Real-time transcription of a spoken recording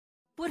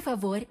Por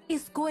favor,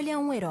 escolha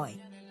um herói.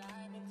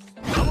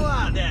 Vamos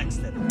lá,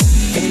 Dexter.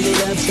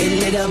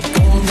 Fill it up,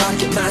 go and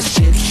rocket my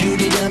ship.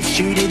 Shoot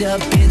it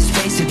up in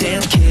space, a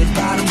damn kid.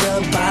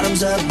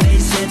 Bottoms up,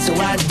 base it, so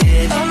I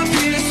did. Up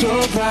here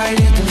so bright,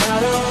 hit the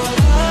metal.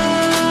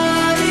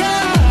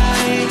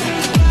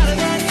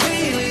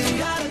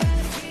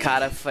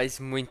 Cara, faz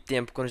muito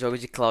tempo quando eu jogo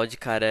de Claude,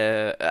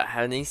 cara.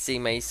 Eu nem sei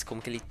mais como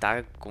que ele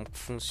tá, como que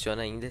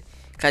funciona ainda.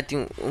 Cara, tem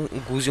um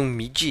Goose e um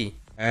mid?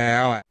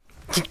 É, ué.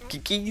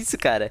 Que é isso,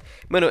 cara?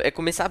 Mano, é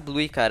começar a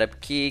Blue, cara,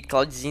 porque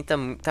Claudezinho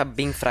tá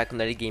bem fraco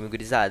no early game,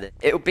 gurizada.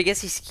 Eu peguei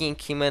essa skin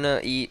aqui, mano,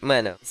 e...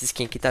 Mano, essa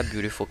skin aqui tá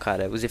beautiful,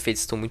 cara. Os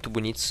efeitos estão muito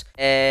bonitos.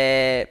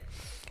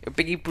 Eu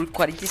peguei por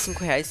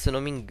R$45, se eu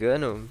não me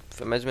engano.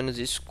 Foi mais ou menos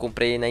isso.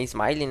 Comprei na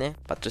Smile, né?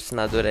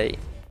 Patrocinador aí.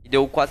 E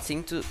deu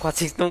 40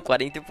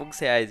 e poucos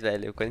reais,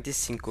 velho.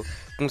 45.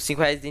 Com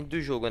R$5 dentro do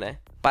jogo, né?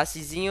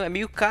 Passezinho é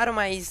meio caro,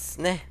 mas,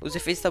 né, os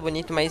efeitos tá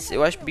bonito, mas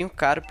eu acho bem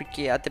caro,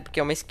 até porque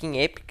é uma skin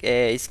épica,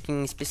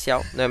 skin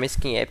especial, não é uma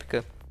skin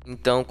épica.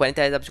 Então,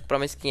 R$40 dá pra você comprar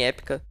uma skin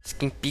épica,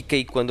 skin pica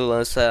aí quando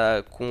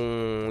lança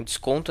com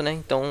desconto, né?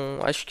 Então,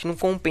 acho que não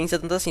compensa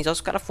tanto assim, só se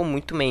o cara for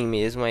muito main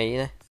mesmo aí,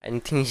 né? Aí não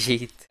tem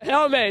jeito.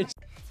 Realmente.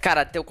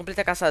 Cara, até eu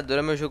completar a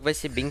caçadora, meu jogo vai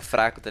ser bem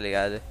fraco, tá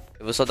ligado?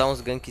 Eu vou só dar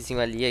uns gankzinho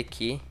ali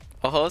aqui.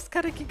 Ó, os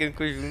caras que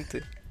gankam junto.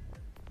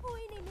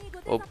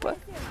 Opa.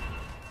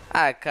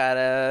 Ah,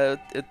 cara,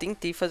 eu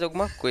tentei fazer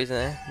alguma coisa,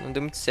 né? Não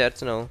deu muito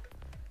certo, não.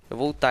 Eu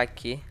vou voltar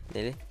aqui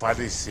nele.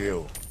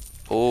 Faleceu.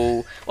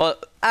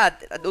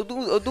 Eu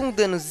dou um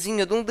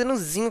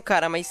danozinho,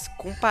 cara. Mas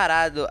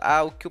comparado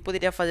ao que eu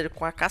poderia fazer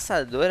com a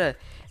caçadora,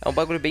 é um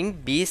bagulho bem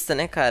besta,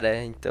 né,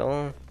 cara?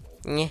 Então,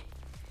 pelo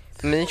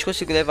menos a gente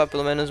conseguiu levar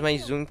pelo menos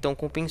mais um, então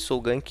compensou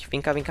o gank.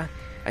 Vem cá, vem cá.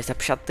 Aí você tá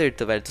puxando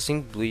turtle, velho. Tô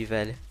sem blue,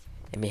 velho.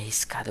 É meio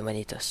arriscado,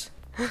 manitos.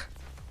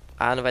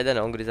 Ah, não vai dar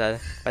não, gurizada.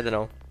 Vai dar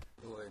não.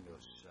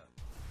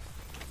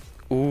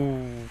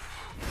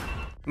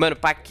 Mano,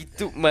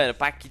 Paquito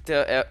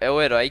é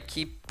o herói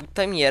que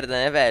puta merda,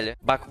 né, velho?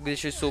 Baku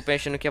deixou o Super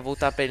achando que ia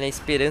voltar pra ele, na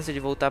esperança de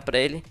voltar pra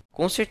ele.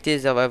 Com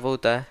certeza ela vai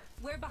voltar.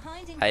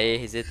 Aê,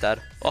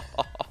 resetaram.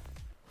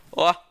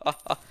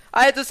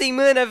 Ah, eu tô sem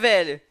mana,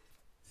 velho.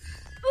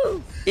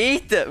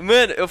 Eita,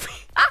 mano, eu fui...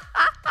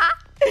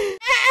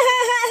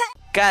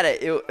 Cara,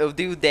 eu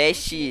dei o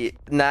dash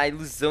na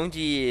ilusão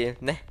de,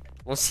 né,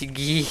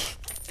 conseguir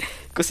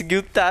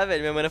ultar,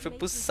 velho. Minha mana foi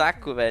pro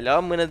saco, velho. Ó,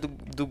 a mana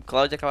do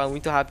Claude acaba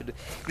muito rápido.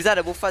 Gurizada,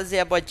 eu vou fazer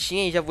a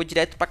botinha e já vou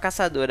direto pra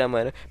caçadora,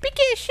 mano. Por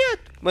que,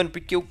 Shhoto? Mano,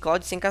 porque o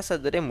Claude sem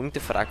caçadora é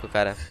muito fraco,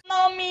 cara.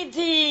 Não me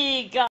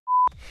diga!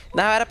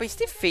 Na hora pra gente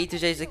ter feito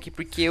já isso aqui,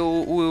 porque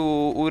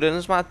o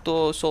Uranus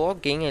matou só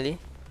alguém ali.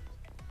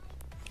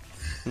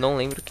 Não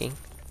lembro quem.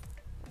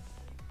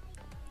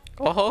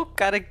 Ó o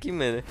cara aqui,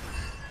 mano.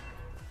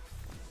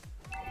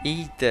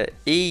 Eita,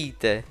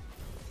 eita.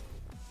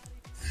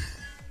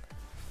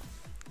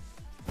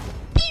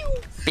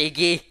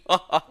 Peguei.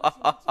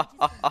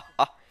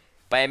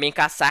 Vai me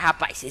caçar,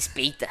 rapaz.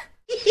 Respeita.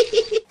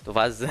 Tô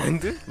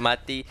vazando.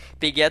 Matei.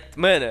 Peguei a...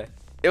 Mano,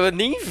 eu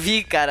nem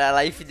vi, cara,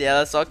 a life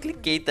dela. Só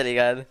cliquei, tá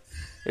ligado?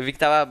 Eu vi que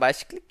tava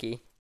abaixo e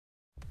cliquei.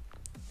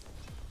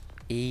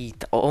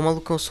 Eita. Ó o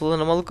malucão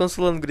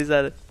solando,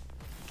 gurizada.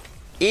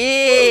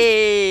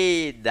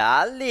 E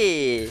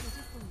dale.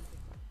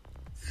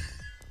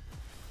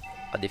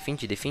 Ó,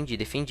 defendi.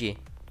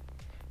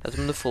 Tá todo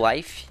mundo full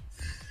life.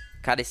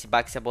 Cara, esse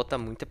Baxia bota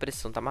muita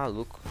pressão, tá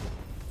maluco.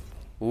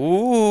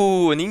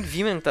 Eu nem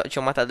vi, mano, tinha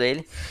matado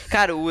ele.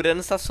 Cara, o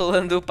Uranus tá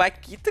solando o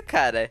Paquito,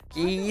 cara. Que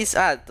isso?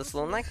 Ah, tá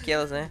solando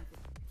naquelas, né?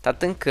 Tá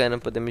tancando,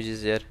 podemos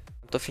dizer.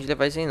 Não tô afim de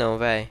levar isso aí não,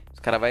 velho. Os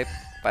caras vai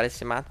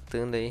parecer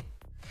matando aí.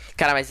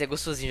 Cara, mas é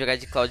gostosinho jogar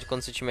de Claude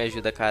quando seu time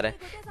ajuda, cara.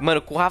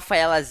 Mano, com o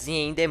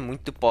Rafaelazinho ainda é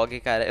muito pog,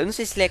 cara. Eu não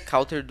sei se ele é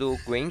counter do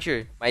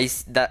Granger,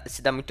 mas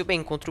se dá muito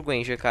bem contra o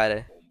Granger,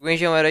 cara. O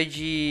Granger é um herói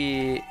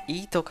de...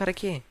 Eita, o cara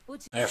aqui.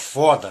 É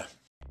foda.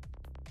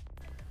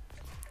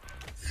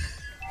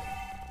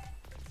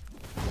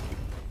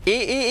 Que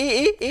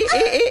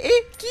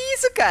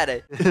isso,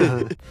 cara?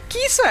 Que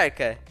isso,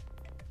 Arca?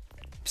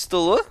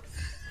 Pistolou?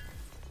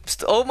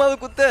 Ó o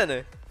maluco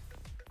dano.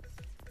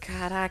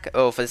 Caraca.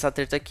 Vou fazer essa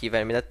treta aqui,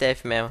 velho. Me dá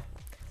TF mesmo.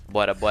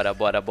 Bora.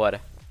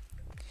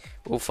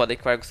 O foda é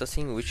que o Argus tá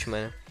sem ult,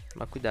 mano.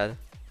 Toma cuidado.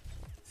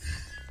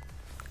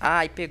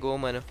 Ai, pegou,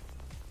 mano.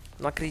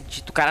 Não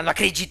acredito, cara. Não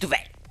acredito,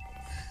 velho.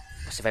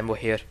 Você vai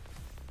morrer.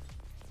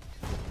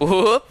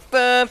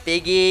 Opa,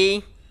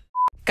 peguei.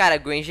 Cara,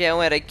 Granger é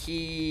um herói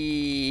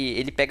que...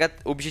 Ele pega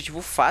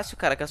objetivo fácil,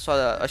 cara, que é só...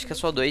 Acho que é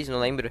só 2, não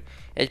lembro.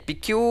 É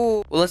pique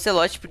o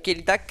Lancelot, porque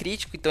ele dá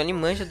crítico, então ele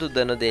manja do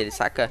dano dele,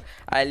 saca?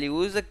 Aí ele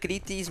usa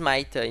crit e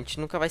smite, a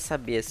gente nunca vai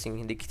saber,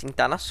 assim. Tem que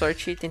tentar na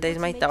sorte e tentar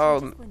smitar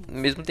ao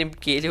mesmo tempo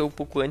que ele ou um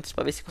pouco antes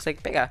pra ver se consegue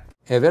pegar.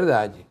 É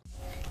verdade.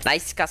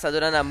 Nice,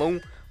 caçadora na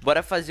mão.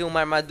 Bora fazer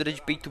uma armadura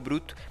de peito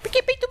bruto. Por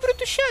que peito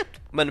bruto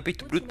chato? Mano,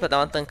 peito bruto pra dar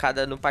uma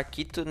tancada no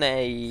Paquito,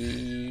 né?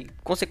 E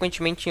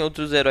consequentemente em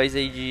outros heróis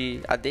aí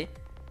de AD.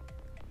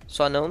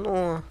 Só não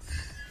no...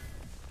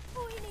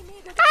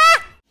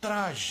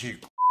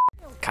 Trágico.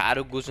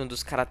 Cara, o Guzman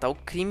dos caras tá o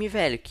crime,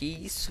 velho. Que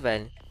isso,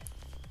 velho.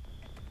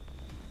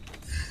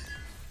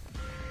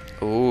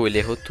 Ele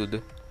errou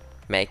tudo.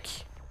 Mac.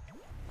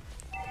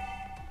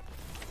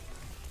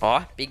 Ó,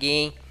 peguei,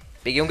 hein.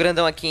 Peguei um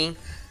grandão aqui, hein.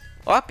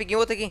 Ó, peguei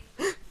outro aqui.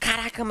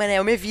 Caraca, mano, é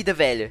a minha vida,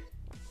 velho.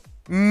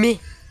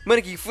 Mano,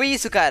 o que foi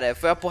isso, cara?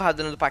 Foi a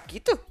porradona do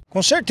Paquito?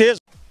 Com certeza.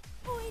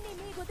 O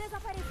inimigo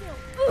desapareceu.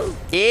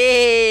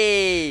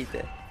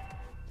 Eita.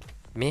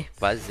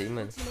 Vazei,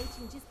 mano.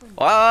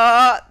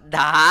 Ó,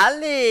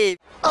 dale.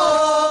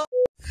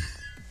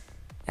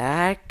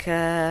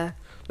 Arca.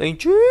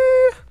 Lentinho.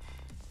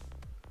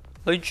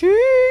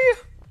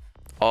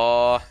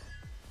 Ó.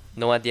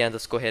 Não adianta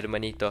correr,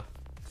 manito.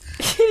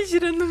 Ele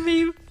girando no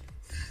meio.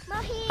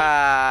 Morri.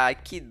 Ah,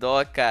 que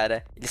dó,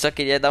 cara. Ele só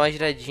queria dar uma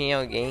giradinha em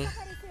alguém.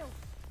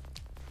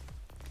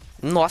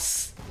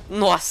 Nossa.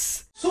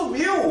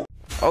 Sumiu!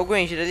 Ó o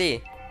Granger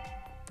ali.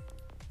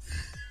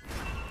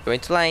 Eu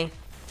entro lá, hein.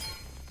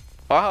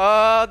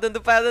 Ó,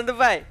 dando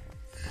pai.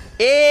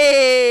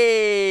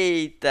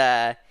 Eita.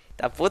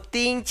 Tá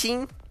potente,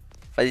 hein.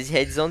 Fazer esse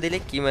headzão dele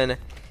aqui, mano.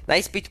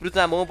 Nice, peito bruto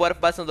na mão, bora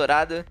pro bastão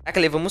dourado. Caraca,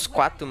 levamos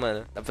 4,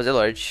 mano. Dá pra fazer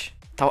Lorde.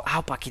 Tá,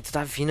 o Paquito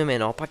tá vindo,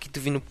 menor. O Paquito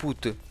vindo,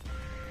 puto.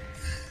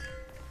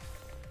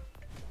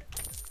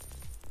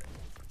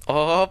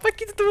 Ó, o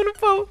Paquito tomando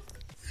pau.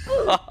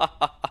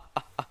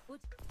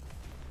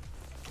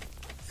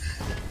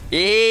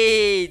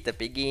 Eita,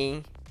 peguei,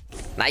 hein.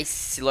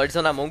 Nice,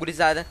 Lordzão na mão,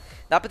 gurizada.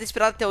 Dá pra ter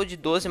esperado até o de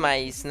 12,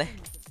 mas, né.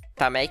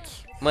 Tá, Mac.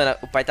 Mano,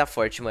 o pai tá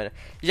forte, mano.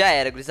 Já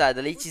era,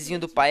 gurizada. Leitezinho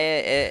do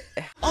pai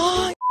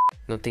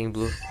Não tem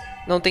blue.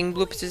 Não tem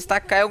blue, preciso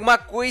estacar em alguma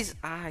coisa.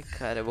 Ai,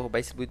 cara, eu vou roubar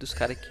esse blue dos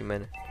caras aqui,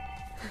 mano.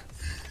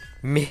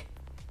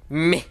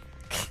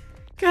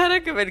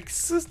 Caraca, velho, que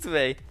susto,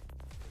 velho.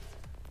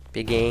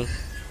 Peguei, hein.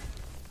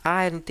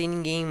 Ai, não tem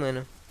ninguém,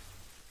 mano.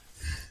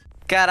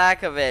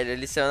 Caraca, velho,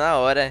 ele saiu na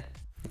hora.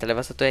 Então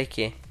levar essa torre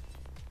aqui.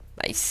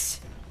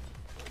 Nice.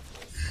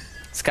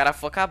 Os caras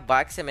focam a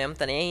Baxia mesmo,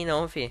 tá nem aí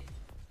não, fi.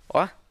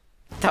 Ó,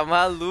 tá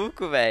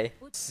maluco, velho.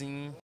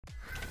 Sim.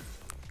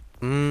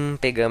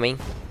 Pegamos, hein.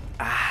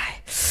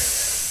 Ai.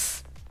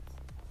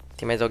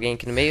 Tem mais alguém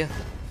aqui no meio?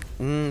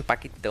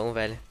 Paquitão,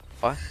 velho.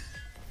 Ó.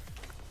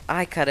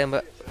 Ai,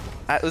 caramba.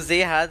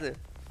 Usei errado.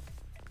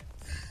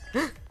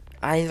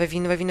 Ai, vai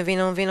vindo, vem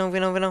não.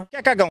 Que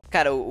é cagão.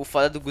 Cara, o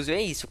foda do Guzo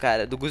é isso,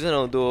 cara. Do Guzo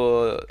não,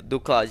 do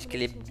Claude, que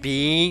ele é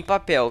bem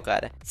papel,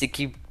 cara.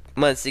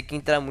 Mano, se que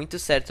entrar muito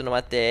certo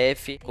numa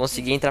TF,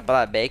 conseguir entrar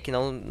pela back,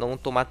 não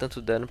tomar tanto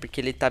dano,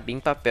 porque ele tá bem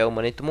papel,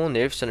 mano. Ele tomou um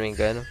nerf, se eu não me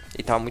engano.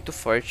 Ele tava muito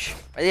forte.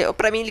 Mas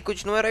pra mim ele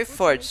continua um herói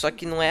forte, só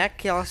que não é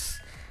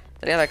aquelas...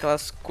 Tá ligado?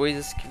 Aquelas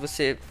coisas que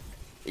você...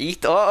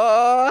 Eita,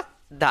 ó,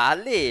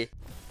 dale.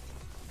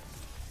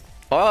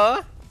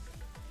 Ó.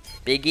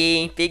 Peguei,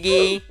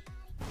 hein.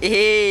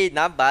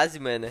 Na base,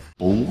 mano.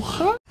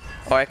 Porra.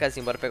 Ó o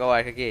arcazinho, bora pegar o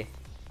arca aqui.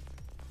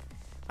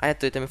 Ai, a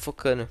torre tá me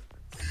focando.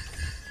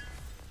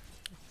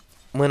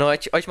 Mano, ó,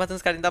 te matando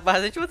os caras da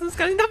base,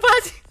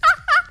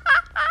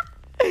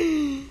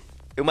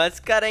 Eu mato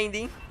esse cara ainda,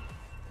 hein.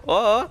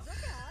 Ó.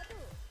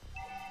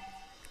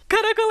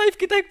 Caraca, a life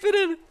que tá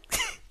recuperando.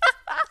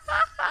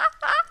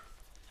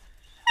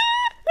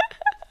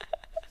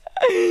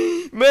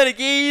 Mano,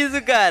 que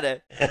isso,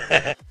 cara.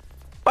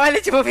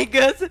 Olha, tipo,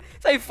 vingança.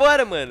 Sai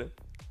fora, mano.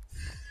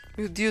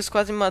 Meu Deus,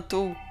 quase me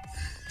matou.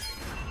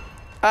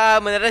 Ah,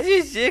 mano, era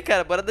GG,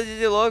 cara. Bora dar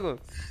GG logo.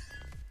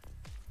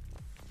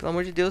 Pelo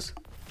amor de Deus.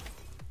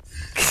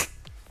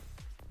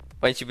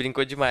 A gente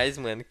brincou demais,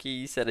 mano.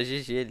 Que isso, era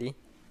GG ali.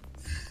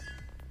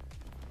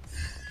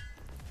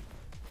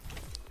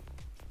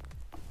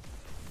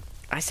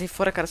 Ai, sai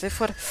fora, cara, sai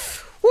fora.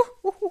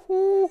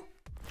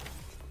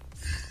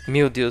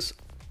 Meu Deus.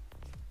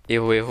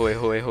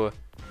 Errou.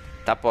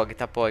 Tá pog.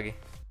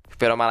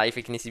 Recuperar uma life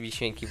aqui nesse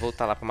bichinho aqui e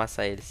voltar lá pra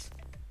amassar eles.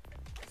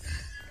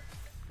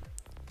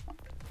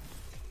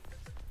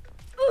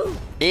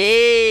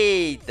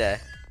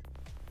 Eita!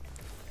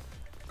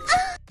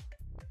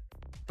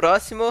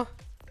 Próximo.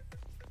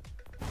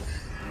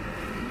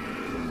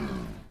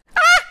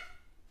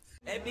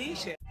 É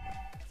bicha.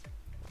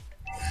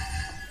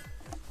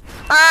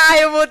 Ah,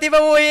 eu voltei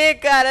pra morrer,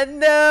 cara.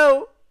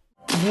 Não!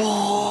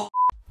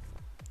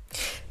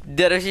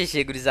 Deram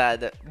GG,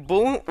 gurizada.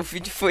 Bom, o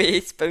vídeo foi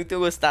esse. Espero que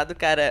tenham gostado,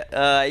 cara.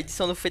 A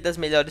edição não foi das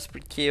melhores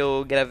porque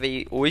eu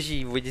gravei hoje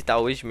e vou editar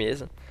hoje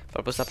mesmo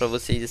pra postar pra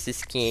vocês essa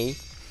skin aí.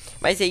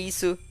 Mas é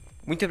isso.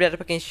 Muito obrigado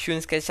pra quem assistiu. Não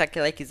esquece de deixar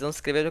aquele likezão, se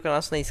inscrever no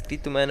canal se não é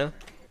inscrito, mano.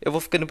 Eu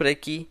vou ficando por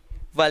aqui.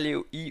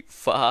 Valeu e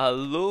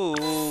falou!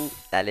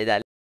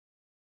 Dale.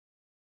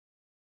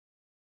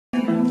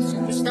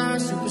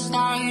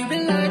 Superstar, you've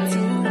been lied to.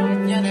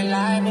 Yeah, they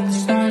lie, but the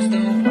stars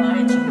don't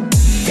find you.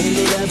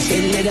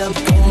 Fill it up,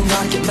 go and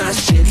rocket my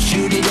ship.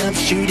 Shoot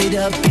it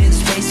up in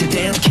space, a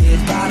damn kid.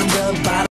 Bottomed up,